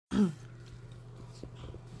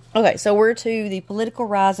Okay, so we're to the political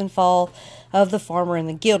rise and fall of the farmer in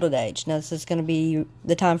the Gilded Age. Now, this is going to be,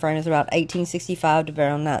 the time frame is about 1865 to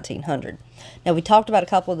around 1900. Now, we talked about a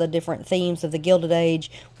couple of the different themes of the Gilded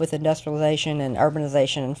Age with industrialization and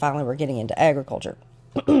urbanization, and finally we're getting into agriculture.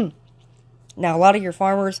 Now, a lot of your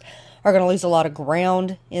farmers are going to lose a lot of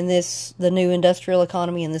ground in the new industrial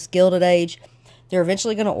economy in this Gilded Age. They're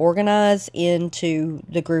eventually going to organize into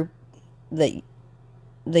the group, the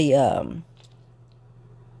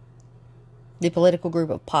political group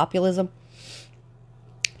of populism.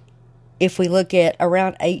 If we look at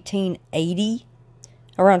around 1880,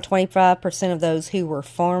 around 25% of those who were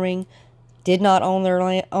farming did not own their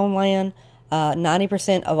own land.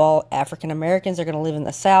 90% of all African Americans are going to live in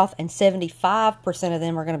the South, and 75% of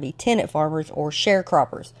them are going to be tenant farmers or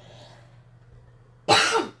sharecroppers.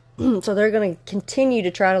 So they're going to continue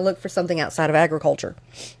to try to look for something outside of agriculture.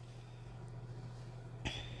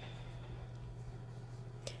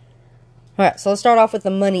 Alright, so let's start off with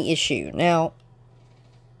the money issue. Now,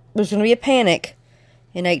 there's going to be a panic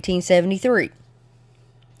in 1873.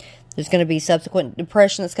 There's going to be subsequent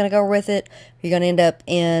depression that's going to go with it. You're going to end up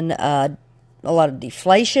in a lot of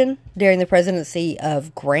deflation during the presidency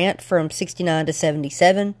of Grant from 69 to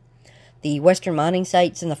 77. The western mining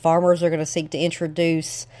states and the farmers are going to seek to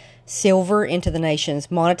introduce silver into the nation's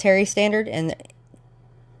monetary standard, and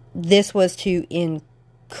this was to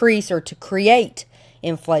increase or to create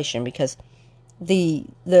inflation because the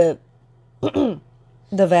the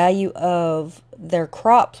value of their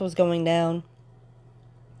crops was going down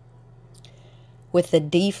with the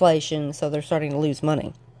deflation, so they're starting to lose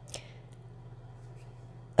money.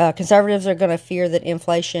 Conservatives are going to fear that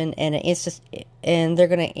inflation and they're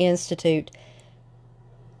going to institute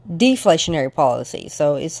deflationary policies.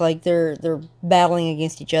 So it's like they're battling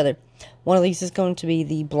against each other. One of these is going to be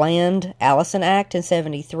the Bland-Allison Act in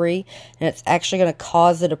 73, and it's actually going to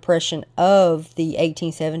cause the depression of the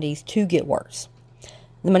 1870s to get worse.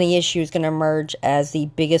 The money issue is going to emerge as the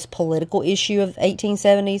biggest political issue of the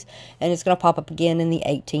 1870s, and it's going to pop up again in the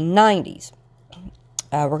 1890s.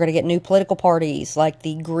 We're going to get new political parties like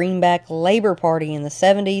the Greenback Labor Party in the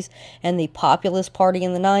 70s and the Populist Party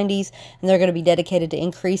in the 90s, and they're going to be dedicated to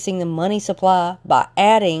increasing the money supply by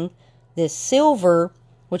adding this silver,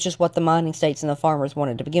 which is what the mining states and the farmers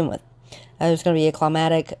wanted to begin with. There's going to be a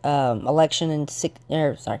climatic election in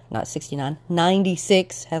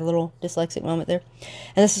 96. Had a little dyslexic moment there.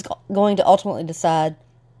 And this is going to ultimately decide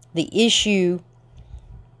the issue,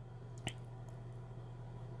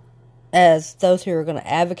 as those who are going to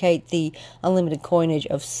advocate the unlimited coinage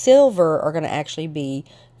of silver are going to actually be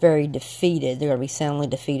very defeated. They're going to be soundly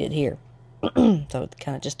defeated here. So it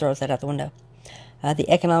kind of just throws that out the window. The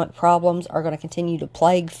economic problems are going to continue to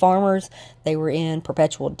plague farmers. They were in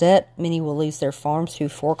perpetual debt. Many will lose their farms to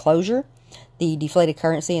foreclosure. The deflated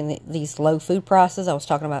currency and these low food prices I was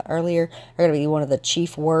talking about earlier are going to be one of the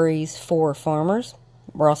chief worries for farmers.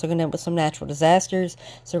 We're also going to end up with some natural disasters.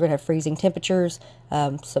 So we're going to have freezing temperatures,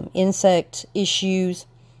 some insect issues,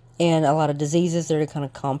 and a lot of diseases that are going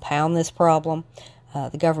to compound this problem.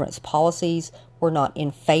 The government's policies were not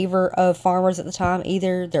in favor of farmers at the time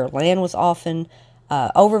either. Their land was often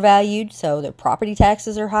overvalued, so their property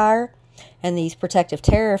taxes are higher. And these protective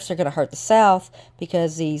tariffs are going to hurt the South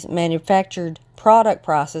because these manufactured product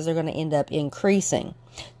prices are going to end up increasing.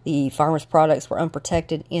 The farmers' products were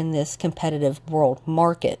unprotected in this competitive world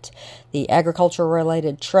market. The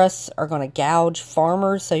agriculture-related trusts are going to gouge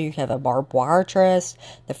farmers, so you have a barbed wire trust,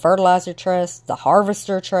 the fertilizer trust, the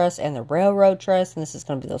harvester trust, and the railroad trust. And this is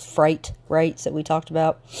going to be those freight rates that we talked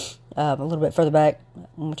about a little bit further back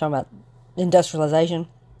when we're talking about industrialization.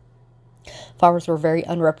 Farmers were very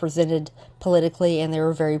unrepresented politically, and they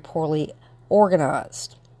were very poorly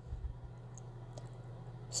organized.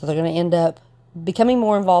 So they're going to end up becoming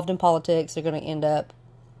more involved in politics. They're going to end up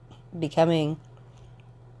becoming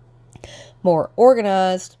more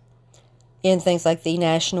organized in things like the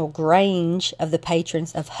National Grange of the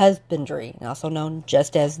Patrons of Husbandry, also known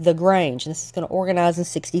just as the Grange. And this is going to organize in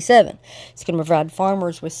 67. It's going to provide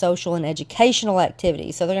farmers with social and educational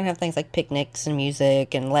activities. So they're going to have things like picnics and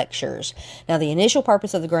music and lectures. Now, the initial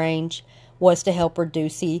purpose of the Grange was to help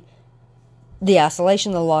reduce the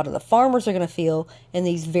isolation that a lot of the farmers are going to feel in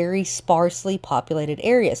these very sparsely populated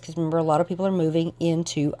areas. Because remember, a lot of people are moving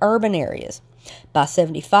into urban areas. By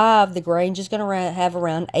 75, the Grange is going to have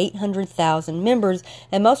around 800,000 members,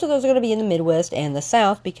 and most of those are going to be in the Midwest and the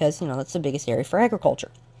South because, that's the biggest area for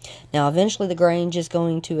agriculture. Now, eventually, the Grange is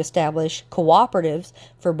going to establish cooperatives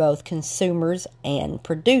for both consumers and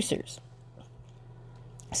producers.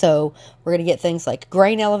 So, we're going to get things like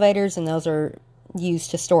grain elevators, and those are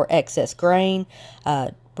used to store excess grain.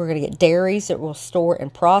 We're going to get dairies that will store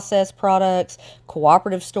and process products,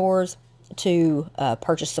 cooperative stores to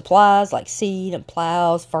purchase supplies like seed and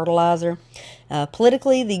plows, fertilizer.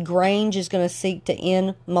 Politically, the Grange is going to seek to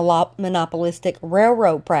end monopolistic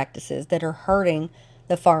railroad practices that are hurting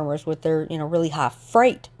the farmers with their really high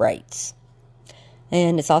freight rates.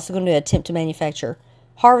 And it's also going to attempt to manufacture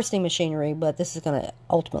harvesting machinery, but this is going to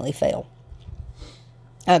ultimately fail.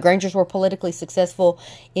 Grangers were politically successful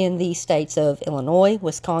in the states of Illinois,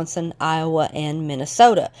 Wisconsin, Iowa, and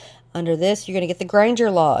Minnesota. Under this, you're going to get the Granger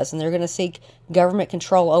laws, and they're going to seek government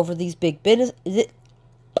control over these big businesses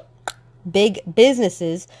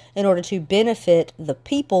in order to benefit the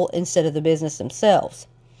people instead of the business themselves.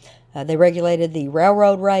 They regulated the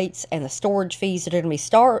railroad rates and the storage fees that are going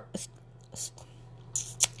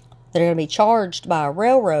to be charged by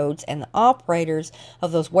railroads and the operators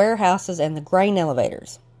of those warehouses and the grain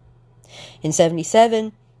elevators. In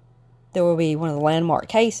 1977, there will be one of the landmark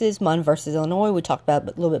cases, Munn versus Illinois. We talked about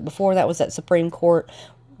it a little bit before. That was at Supreme Court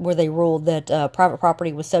where they ruled that private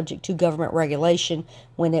property was subject to government regulation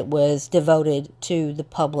when it was devoted to the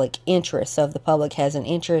public interest. So if the public has an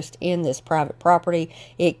interest in this private property,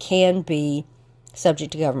 it can be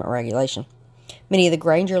subject to government regulation. Many of the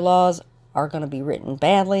Granger laws are going to be written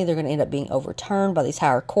badly. They're going to end up being overturned by these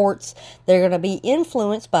higher courts. They're going to be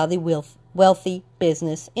influenced by the wealthy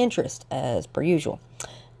business interest, as per usual.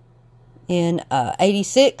 In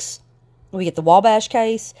 86, we get the Wabash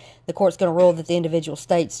case. The court's going to rule that the individual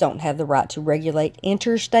states don't have the right to regulate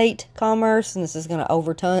interstate commerce, and this is going to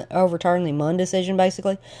overturn the Munn decision,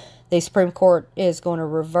 basically. The Supreme Court is going to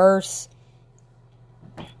reverse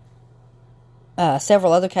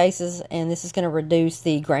several other cases, and this is going to reduce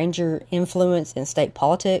the Granger influence in state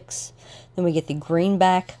politics. Then we get the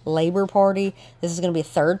Greenback Labor Party. This is going to be a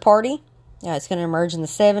third party. It's going to emerge in the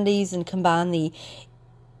 70s and combine the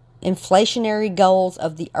inflationary goals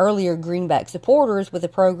of the earlier Greenback supporters with a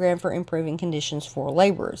program for improving conditions for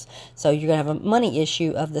laborers. So you're going to have a money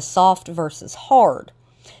issue of the soft versus hard.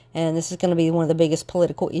 And this is going to be one of the biggest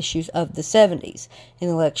political issues of the 70s. In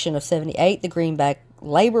the election of 78, the Greenback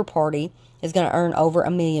Labor Party is going to earn over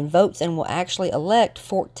 1 million votes and will actually elect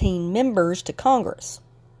 14 members to Congress.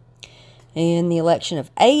 In the election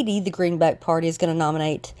of 80, the Greenback Party is going to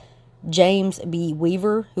nominate James B.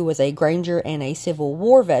 Weaver, who was a Granger and a Civil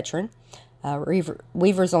War veteran.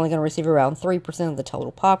 Weaver is only going to receive around 3% of the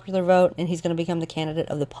total popular vote, and he's going to become the candidate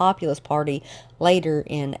of the Populist Party later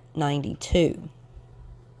in 92.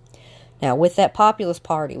 Now, with that Populist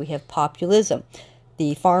Party, we have populism.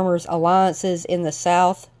 The farmers' alliances in the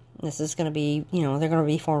South, this is going to be, they're going to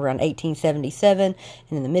be formed around 1877,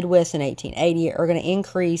 and in the Midwest in 1880, are going to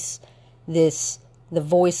increase the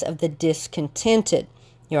voice of the discontented.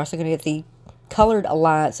 You're also going to get the Colored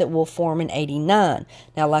Alliance that will form in 89.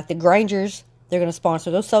 Now, like the Grangers, they're going to sponsor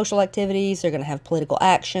those social activities. They're going to have political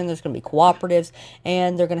action. There's going to be cooperatives.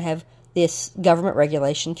 And they're going to have this government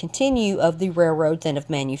regulation continue of the railroads and of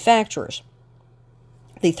manufacturers.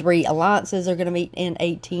 The three alliances are going to meet in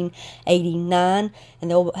 1889.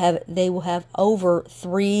 And they will have over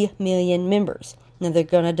 3 million members. Now, they're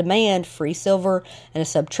going to demand free silver and a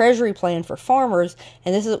sub-treasury plan for farmers,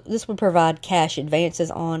 and this would provide cash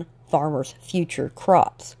advances on farmers' future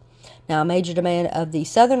crops. Now, a major demand of the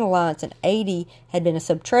Southern Alliance in 80 had been a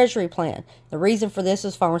sub-treasury plan. The reason for this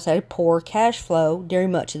is farmers had a poor cash flow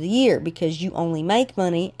during much of the year because you only make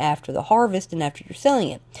money after the harvest and after you're selling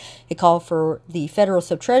it. It called for the federal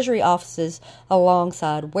sub-treasury offices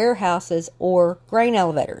alongside warehouses or grain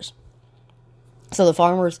elevators. So the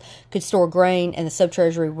farmers could store grain, and the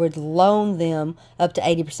sub-treasury would loan them up to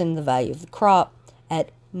 80% of the value of the crop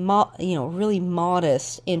at really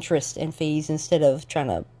modest interest and fees instead of trying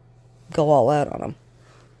to go all out on them.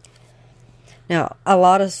 Now,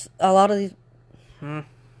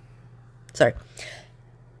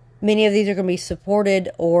 many of these are going to be supported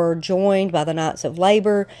or joined by the Knights of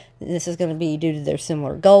Labor. This is going to be due to their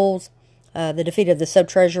similar goals. The defeat of the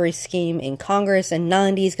sub-treasury scheme in Congress in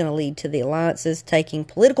 90 is going to lead to the alliances taking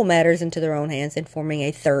political matters into their own hands and forming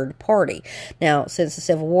a third party. Now, since the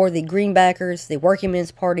Civil War, the Greenbackers, the Working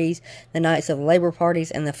Men's Parties, the Knights of the Labor Parties,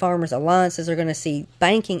 and the Farmers' Alliances are going to see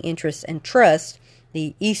banking interests and trusts,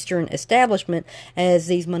 the Eastern establishment, as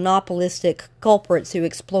these monopolistic culprits who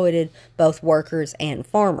exploited both workers and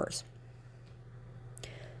farmers.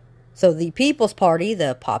 So the People's Party,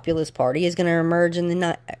 the Populist Party, is going to emerge in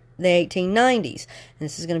the 1890s. And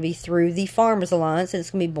this is going to be through the Farmers Alliance, and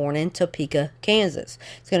it's going to be born in Topeka, Kansas.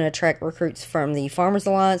 It's going to attract recruits from the Farmers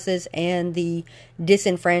Alliances and the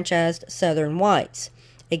disenfranchised Southern whites.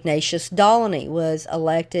 Ignatius Donnelly was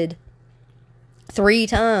elected 3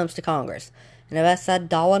 times to Congress. And if I said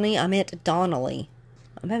Donnelly, I meant Donnelly.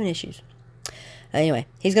 I'm having issues. Anyway,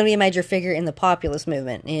 he's going to be a major figure in the populist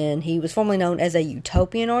movement, and he was formerly known as a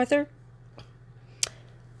utopian author.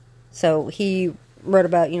 So he wrote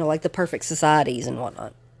about, like the perfect societies and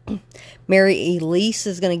whatnot. Mary Elise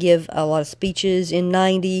is going to give a lot of speeches in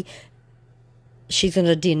 90. She's going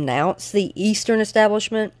to denounce the Eastern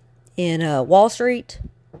establishment in Wall Street.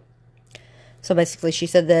 So basically she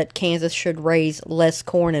said that Kansas should raise less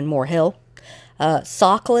corn and more hay.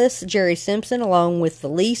 Sockless, Jerry Simpson, along with the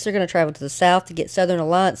Lease, are going to travel to the South to get Southern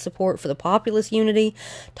Alliance support for the populist unity.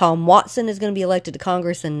 Tom Watson is going to be elected to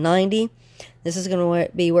Congress in 90. This is going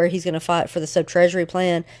to be where he's going to fight for the sub-treasury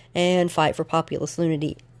plan and fight for populist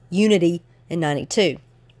unity in 92.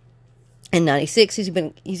 In 96, he's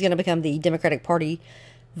going to become the Democratic Party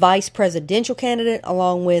vice presidential candidate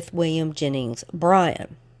along with William Jennings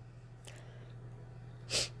Bryan.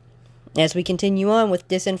 As we continue on with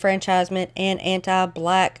disenfranchisement and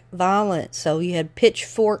anti-black violence. So you had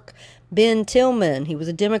Pitchfork Ben Tillman. He was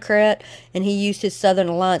a Democrat, and he used his Southern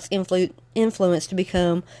Alliance influence to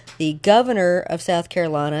become the governor of South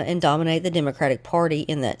Carolina and dominate the Democratic Party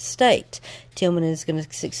in that state. Tillman is going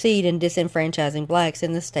to succeed in disenfranchising blacks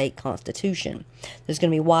in the state constitution. There's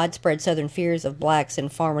going to be widespread Southern fears of blacks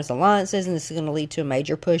and farmers' alliances, and this is going to lead to a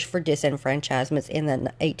major push for disenfranchisements in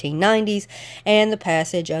the 1890s and the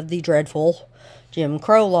passage of the dreadful Jim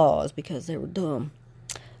Crow laws because they were dumb.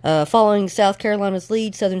 Following South Carolina's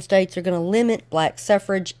lead, Southern states are going to limit black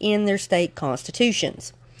suffrage in their state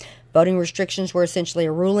constitutions. Voting restrictions were essentially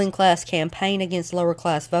a ruling class campaign against lower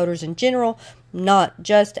class voters in general, not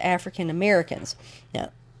just African Americans. Now,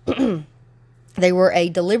 they were a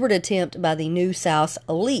deliberate attempt by the New South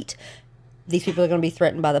elite. These people are going to be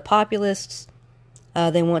threatened by the populists.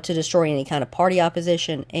 They want to destroy any kind of party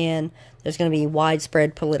opposition, and there's going to be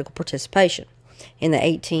widespread political participation. In the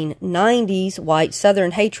 1890s, white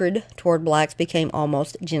Southern hatred toward blacks became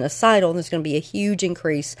almost genocidal, and there's going to be a huge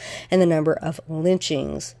increase in the number of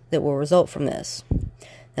lynchings that will result from this.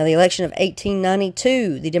 Now, the election of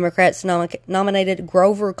 1892, the Democrats nominated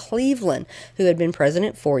Grover Cleveland, who had been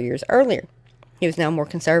president 4 years earlier. He was now more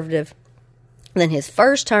conservative than his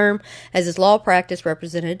first term, as his law practice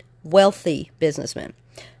represented wealthy businessmen.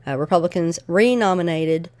 Republicans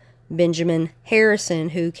renominated Benjamin Harrison,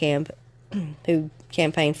 who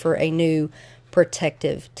campaigned for a new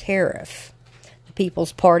protective tariff. The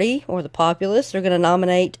People's Party, or the Populists, are going to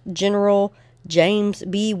nominate General James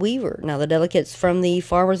B. Weaver. Now, the delegates from the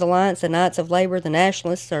Farmers Alliance, the Knights of Labor, the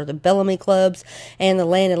Nationalists, or the Bellamy Clubs, and the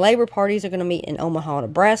Land and Labor parties are going to meet in Omaha,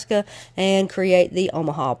 Nebraska, and create the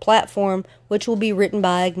Omaha Platform, which will be written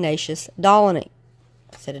by Ignatius Donnelly.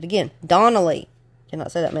 I said it again. Donnelly.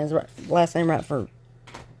 Cannot say that man's last name right for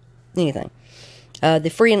anything.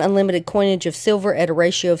 The free and unlimited coinage of silver at a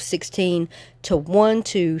ratio of 16:1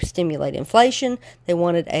 to stimulate inflation. They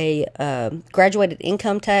wanted a graduated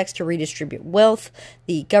income tax to redistribute wealth.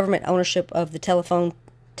 The government ownership of the telephone,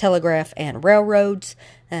 telegraph, and railroads.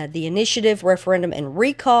 The initiative, referendum, and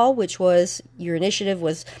recall, which was, your initiative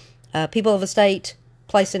was people of a state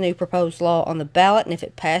place a new proposed law on the ballot, and if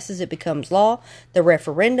it passes, it becomes law. The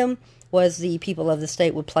referendum was the people of the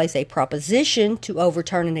state would place a proposition to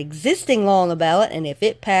overturn an existing law on the ballot, and if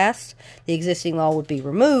it passed, the existing law would be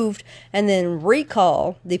removed. And then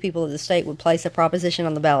recall, the people of the state would place a proposition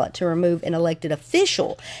on the ballot to remove an elected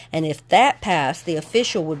official, and if that passed, the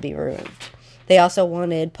official would be removed. They also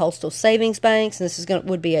wanted postal savings banks, and this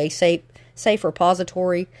would be a safe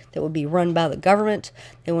repository that would be run by the government.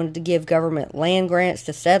 They wanted to give government land grants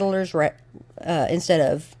to settlers instead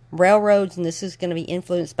of railroads, and this is going to be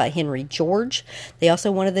influenced by Henry George. They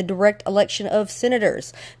also wanted the direct election of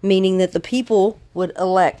senators, meaning that the people would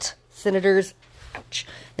elect senators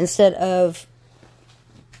instead of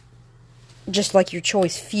just like your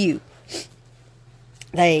choice few.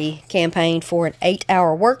 They campaigned for an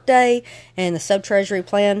 8-hour workday, and the sub-treasury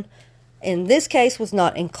plan in this case was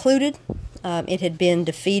not included. It had been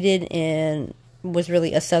defeated and was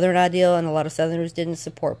really a Southern ideal, and a lot of Southerners didn't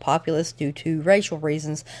support populists due to racial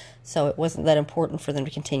reasons, so it wasn't that important for them to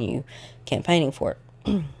continue campaigning for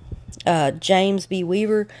it. James B.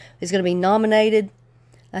 Weaver is going to be nominated.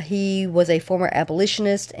 He was a former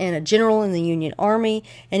abolitionist and a general in the Union Army,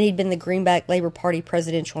 and he'd been the Greenback Labor Party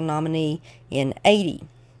presidential nominee in 80.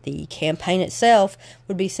 The campaign itself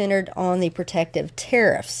would be centered on the protective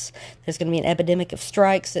tariffs. There's going to be an epidemic of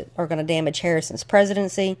strikes that are going to damage Harrison's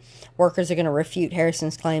presidency. Workers are going to refute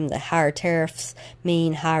Harrison's claim that higher tariffs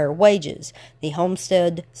mean higher wages. The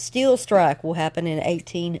Homestead Steel Strike will happen in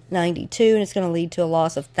 1892, and it's going to lead to a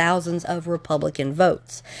loss of thousands of Republican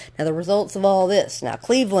votes. Now, the results of all this. Now,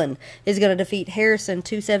 Cleveland is going to defeat Harrison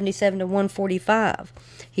 277 to 145.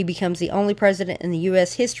 He becomes the only president in the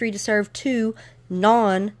U.S. history to serve two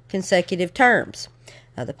non-consecutive terms.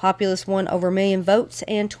 The Populists won over a million votes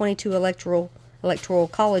and 22 electoral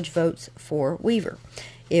college votes for Weaver.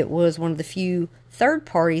 It was one of the few third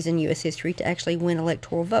parties in U.S. history to actually win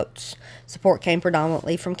electoral votes. Support came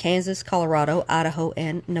predominantly from Kansas, Colorado, Idaho,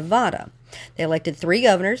 and Nevada. They elected 3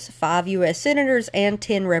 governors, 5 U.S. senators, and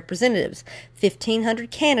 10 representatives.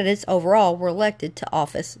 1,500 candidates overall were elected to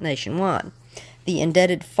office nationwide. The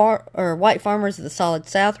indebted white farmers of the Solid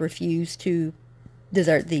South refused to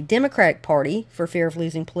desert the Democratic Party for fear of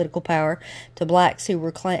losing political power to blacks who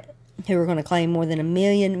were going to claim more than 1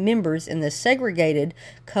 million members in the segregated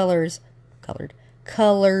Colored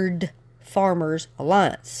Farmers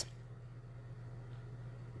Alliance.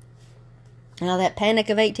 Now, that Panic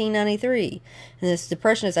of 1893, and this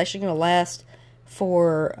depression is actually going to last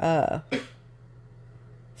for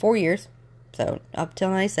 4 years. So, up till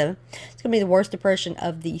 97. It's going to be the worst depression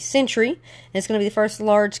of the century. And it's going to be the first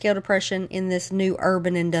large-scale depression in this new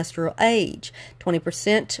urban industrial age.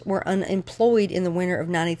 20% were unemployed in the winter of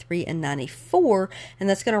 93 and 94. And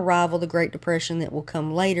that's going to rival the Great Depression that will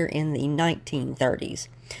come later in the 1930s.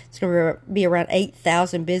 It's going to be around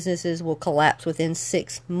 8,000 businesses will collapse within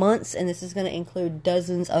 6 months. And this is going to include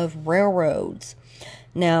dozens of railroads.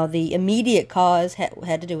 Now, the immediate cause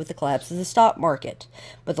had to do with the collapse of the stock market,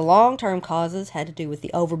 but the long-term causes had to do with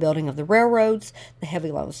the overbuilding of the railroads, the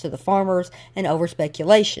heavy loans to the farmers, and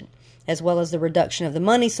overspeculation, as well as the reduction of the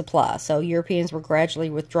money supply. So Europeans were gradually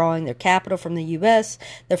withdrawing their capital from the U.S.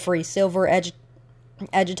 The free silver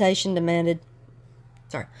agitation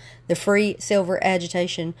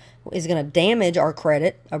is going to damage our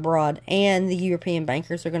credit abroad, and the European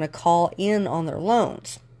bankers are going to call in on their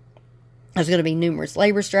loans. There's going to be numerous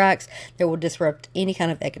labor strikes that will disrupt any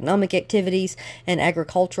kind of economic activities, and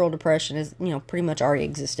agricultural depression is, pretty much already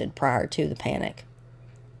existed prior to the panic.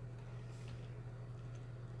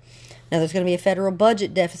 Now, there's going to be a federal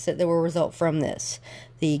budget deficit that will result from this.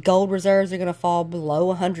 The gold reserves are going to fall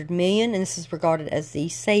below $100 million, and this is regarded as the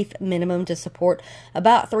safe minimum to support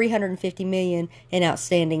about $350 million in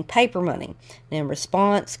outstanding paper money. And in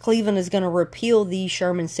response, Cleveland is going to repeal the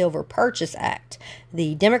Sherman Silver Purchase Act.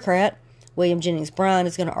 The Democrat William Jennings Bryan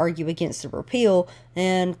is going to argue against the repeal,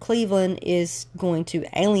 and Cleveland is going to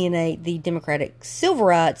alienate the Democratic civil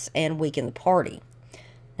rights and weaken the party.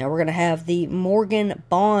 Now, we're going to have the Morgan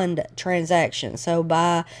bond transaction. So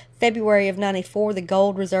by February of 94, the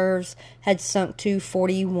gold reserves had sunk to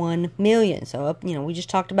 41 million. So up, we just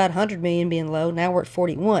talked about 100 million being low. Now we're at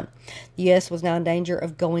 41. The U.S. was now in danger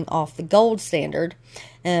of going off the gold standard.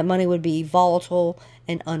 Money would be volatile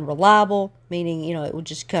and unreliable, meaning, it would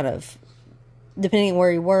just kind of, depending on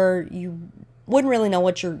where you were, you wouldn't really know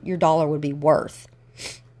what your dollar would be worth.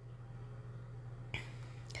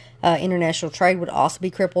 International trade would also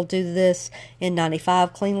be crippled due to this. In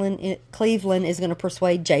 95, Cleveland is going to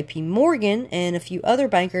persuade J.P. Morgan and a few other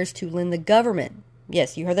bankers to lend the government.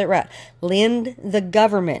 Yes, you heard that right. Lend the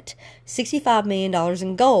government $65 million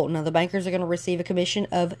in gold. Now, the bankers are going to receive a commission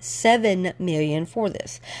of $7 million for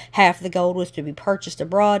this. Half the gold was to be purchased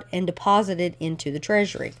abroad and deposited into the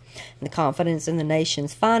Treasury. And the confidence in the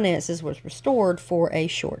nation's finances was restored for a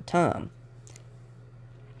short time.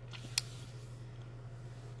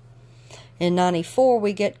 In 94,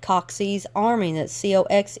 we get Coxey's Army. That's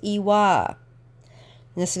Coxey.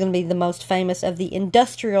 And this is going to be the most famous of the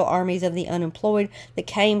industrial armies of the unemployed that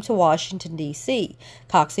came to Washington, D.C.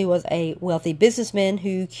 Coxey was a wealthy businessman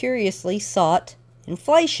who curiously sought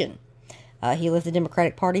inflation. He left the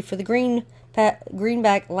Democratic Party for the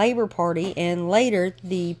Greenback Labor Party and later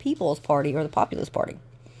the People's Party or the Populist Party.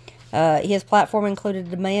 His platform included a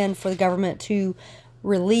demand for the government to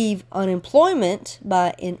relieve unemployment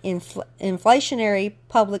by an inflationary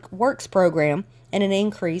public works program and an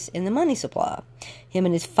increase in the money supply. Him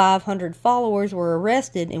and his 500 followers were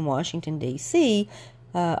arrested in Washington, D.C.,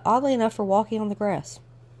 oddly enough, for walking on the grass.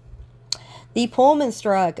 The Pullman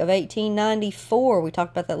Strike of 1894, we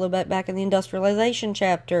talked about that a little bit back in the industrialization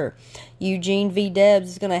chapter. Eugene V. Debs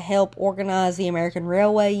is going to help organize the American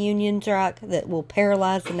Railway Union strike that will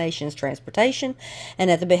paralyze the nation's transportation,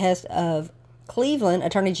 and at the behest of Cleveland,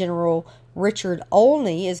 Attorney General Richard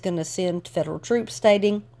Olney is going to send federal troops,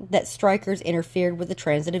 stating that strikers interfered with the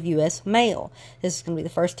transit of U.S. mail. This is going to be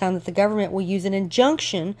the first time that the government will use an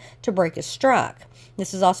injunction to break a strike.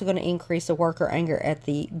 This is also going to increase the worker anger at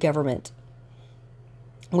the government.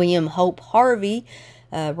 William Hope Harvey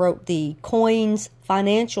wrote the Coins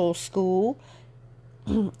Financial School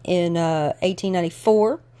in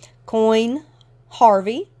 1894. Coin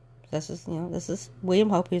Harvey, this is William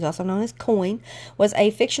Hope, who's also known as Coin, was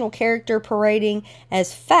a fictional character parading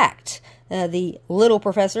as fact. The little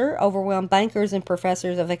professor overwhelmed bankers and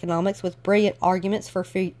professors of economics with brilliant arguments for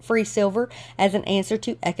free silver as an answer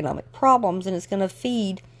to economic problems, and it's going to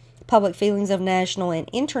feed public feelings of national and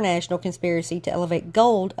international conspiracy to elevate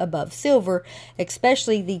gold above silver,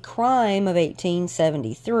 especially the crime of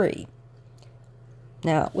 1873.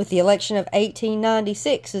 Now, with the election of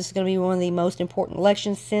 1896, this is going to be one of the most important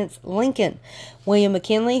elections since Lincoln. William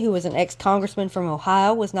McKinley, who was an ex-congressman from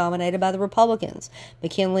Ohio, was nominated by the Republicans.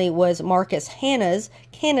 McKinley was Marcus Hanna's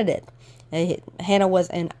candidate. Hanna was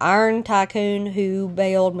an iron tycoon who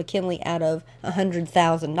bailed McKinley out of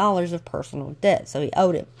 $100,000 of personal debt, so he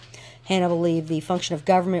owed him. Hanna believed the function of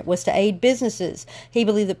government was to aid businesses. He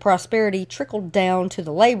believed that prosperity trickled down to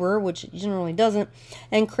the laborer, which it generally doesn't,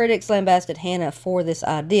 and critics lambasted Hanna for this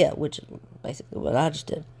idea, which is basically what I just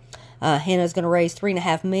did. Hanna is going to raise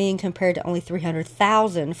 $3.5 million compared to only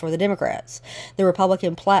 $300,000 for the Democrats. The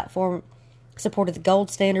Republican platform supported the gold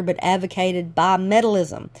standard but advocated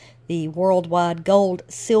bimetallism, the worldwide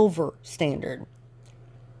gold-silver standard.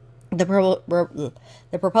 The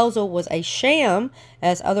proposal was a sham,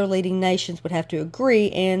 as other leading nations would have to agree,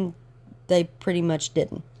 and they pretty much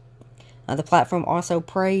didn't. The platform also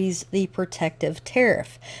praised the protective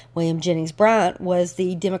tariff. William Jennings Bryan was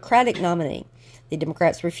the Democratic nominee. The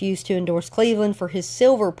Democrats refused to endorse Cleveland for his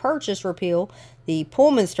silver purchase repeal, the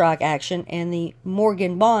Pullman strike action, and the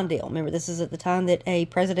Morgan bond deal. Remember, this is at the time that a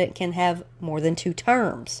president can have more than 2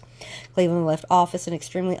 terms. Cleveland left office an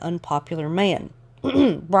extremely unpopular man.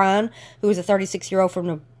 Bryan, who was a 36-year-old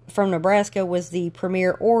from Nebraska, was the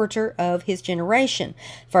premier orator of his generation,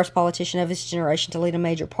 first politician of his generation to lead a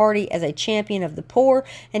major party as a champion of the poor,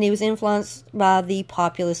 and he was influenced by the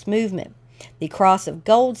populist movement. The Cross of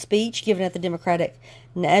Gold speech given at the Democratic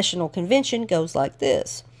National Convention goes like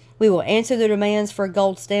this: "We will answer their demands for a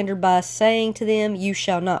gold standard by saying to them, you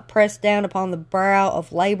shall not press down upon the brow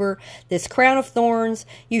of labor this crown of thorns.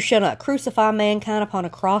 You shall not crucify mankind upon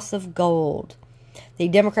a cross of gold." The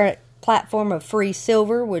Democratic platform of free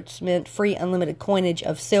silver, which meant free unlimited coinage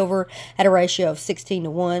of silver, had a ratio of 16 to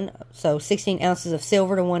 1, so 16 ounces of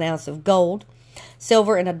silver to 1 ounce of gold.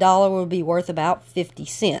 Silver in a dollar would be worth about 50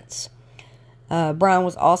 cents. Bryan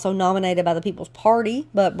was also nominated by the People's Party,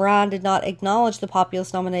 but Bryan did not acknowledge the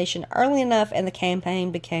populist nomination early enough, and the campaign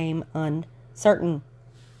became uncertain.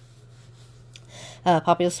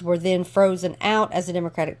 Populists were then frozen out as the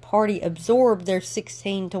Democratic Party absorbed their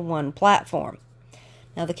 16 to 1 platform.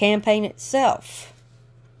 Now, the campaign itself.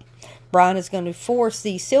 Bryan is going to force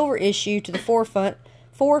the silver issue to the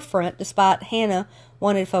forefront despite Hanna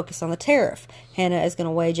wanting to focus on the tariff. Hanna is going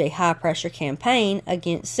to wage a high-pressure campaign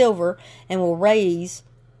against silver and will raise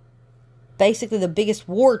basically the biggest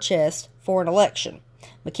war chest for an election.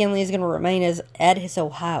 McKinley is going to remain at his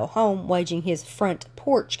Ohio home, waging his front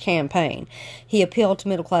porch campaign. He appealed to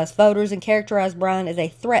middle-class voters and characterized Bryan as a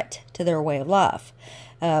threat to their way of life.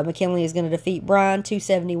 McKinley is going to defeat Bryan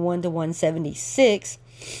 271 to 176.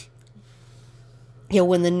 He'll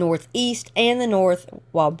win the Northeast and the North,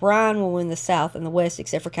 while Bryan will win the South and the West,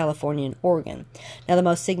 except for California and Oregon. Now, the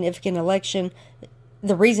most significant election,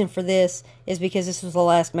 the reason for this is because this was the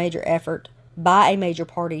last major effort by a major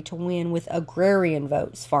party to win with agrarian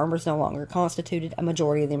votes. Farmers no longer constituted a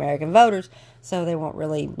majority of the American voters, so they weren't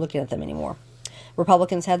really looking at them anymore.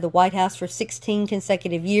 Republicans had the White House for 16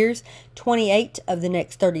 consecutive years, 28 of the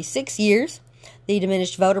next 36 years. The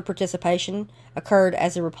diminished voter participation occurred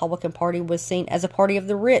as the Republican Party was seen as a party of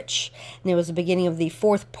the rich, and it was the beginning of the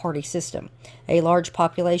fourth party system. A large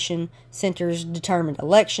population centers determined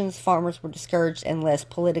elections. Farmers were discouraged and less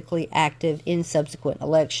politically active in subsequent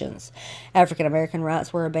elections. African American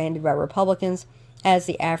rights were abandoned by Republicans, as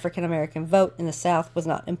the African American vote in the South was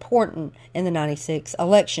not important in the 96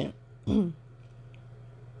 election.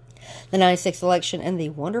 The 96 election and The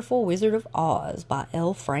Wonderful Wizard of Oz by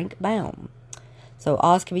L. Frank Baum. So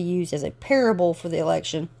Oz can be used as a parable for the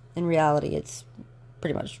election. In reality, it's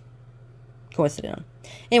pretty much coincidental.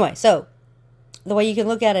 Anyway, so the way you can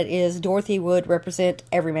look at it is Dorothy would represent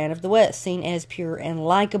every man of the West, seen as pure and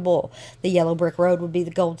likable. The yellow brick road would be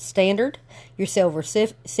the gold standard. Your silver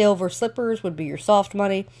slippers would be your soft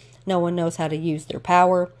money. No one knows how to use their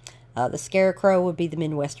power. The Scarecrow would be the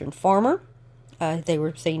Midwestern farmer. They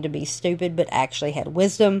were seen to be stupid, but actually had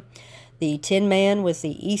wisdom. The Tin Man was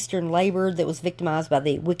the Eastern laborer that was victimized by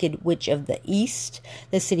the Wicked Witch of the East.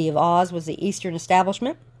 The City of Oz was the Eastern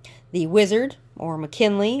establishment. The Wizard, or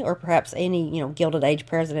McKinley, or perhaps any, Gilded Age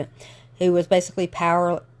president, who was basically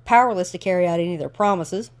powerless to carry out any of their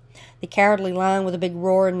promises. The Cowardly Lion with a big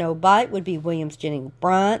roar and no bite would be Williams Jennings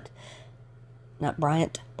Bryan.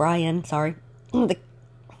 The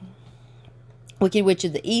Wicked Witch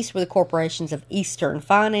of the East were the corporations of Eastern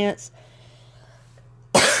Finance.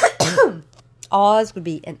 Oz would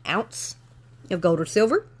be an ounce of gold or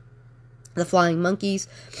silver. The Flying Monkeys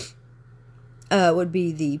would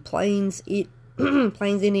be the Plains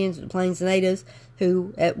Indians, the Plains Natives,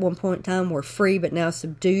 who at one point in time were free but now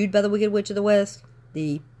subdued by the Wicked Witch of the West.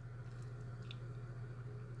 The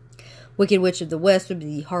Wicked Witch of the West would be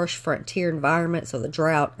the harsh frontier environment, so the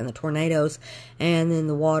drought and the tornadoes, and then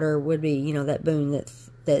the water would be, that boon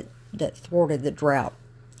that thwarted the drought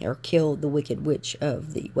or killed the Wicked Witch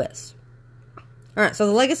of the West. All right, so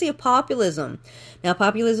the legacy of populism. Now,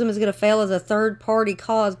 populism is going to fail as a third-party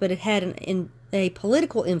cause, but it had a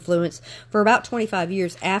political influence for about 25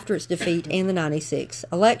 years after its defeat in the 96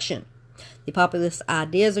 election. The populist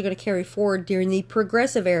ideas are going to carry forward during the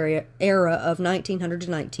progressive era of 1900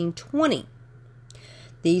 to 1920.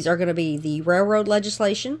 These are going to be the railroad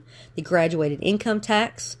legislation, the graduated income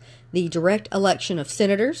tax, the direct election of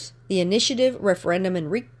senators, the initiative, referendum,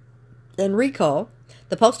 and recall,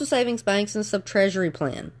 the postal savings banks, and sub-treasury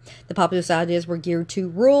plan. The populist ideas were geared to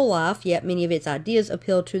rural life, yet many of its ideas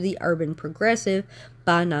appealed to the urban progressive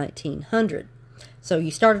by 1900. So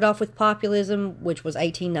you started off with populism, which was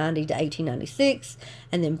 1890 to 1896,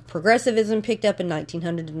 and then progressivism picked up in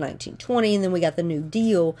 1900 to 1920, and then we got the New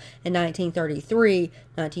Deal in 1933,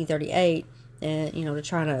 1938, and, to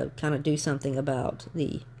try to kind of do something about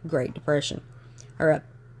the Great Depression. All right,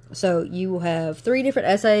 so you have 3 different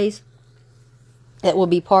essays that will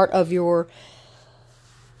be part of your,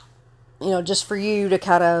 just for you to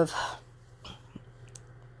kind of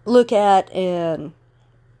look at and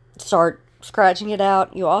start scratching it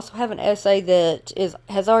out. You also have an essay that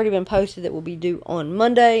has already been posted that will be due on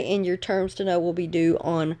Monday, and your terms to know will be due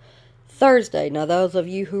on Thursday. Now, those of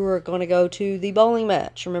you who are going to go to the bowling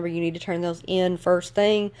match, remember you need to turn those in first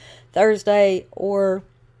thing Thursday or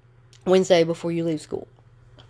Wednesday before you leave school.